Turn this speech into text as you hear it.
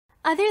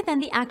Other than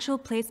the actual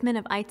placement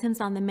of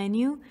items on the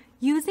menu,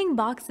 using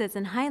boxes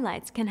and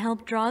highlights can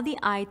help draw the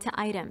eye to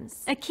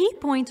items. A key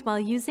point while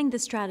using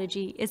this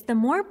strategy is the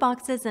more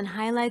boxes and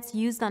highlights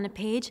used on a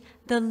page,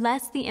 the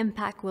less the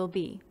impact will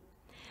be.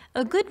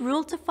 A good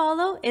rule to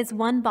follow is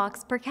 1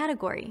 box per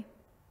category.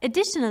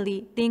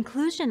 Additionally, the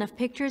inclusion of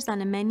pictures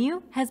on a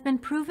menu has been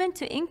proven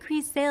to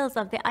increase sales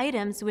of the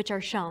items which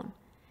are shown.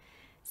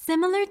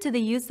 Similar to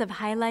the use of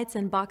highlights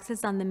and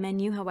boxes on the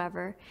menu,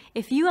 however,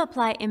 if you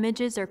apply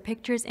images or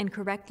pictures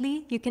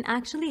incorrectly, you can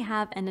actually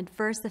have an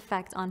adverse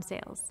effect on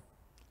sales.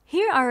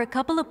 Here are a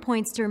couple of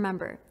points to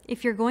remember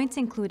if you're going to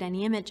include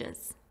any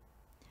images.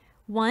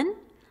 1.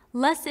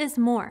 Less is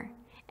more.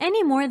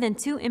 Any more than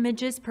 2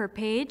 images per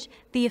page,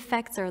 the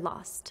effects are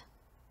lost.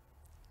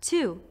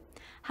 2.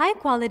 High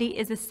quality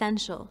is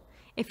essential.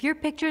 If your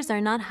pictures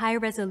are not high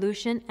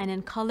resolution and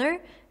in color,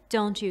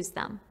 don't use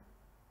them.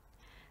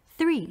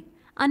 3.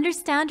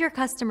 Understand your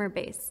customer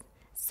base.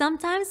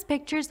 Sometimes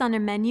pictures on a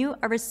menu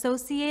are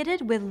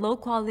associated with low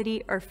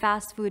quality or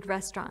fast food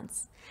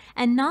restaurants,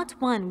 and not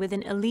one with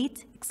an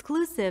elite,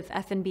 exclusive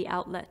F&B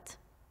outlet.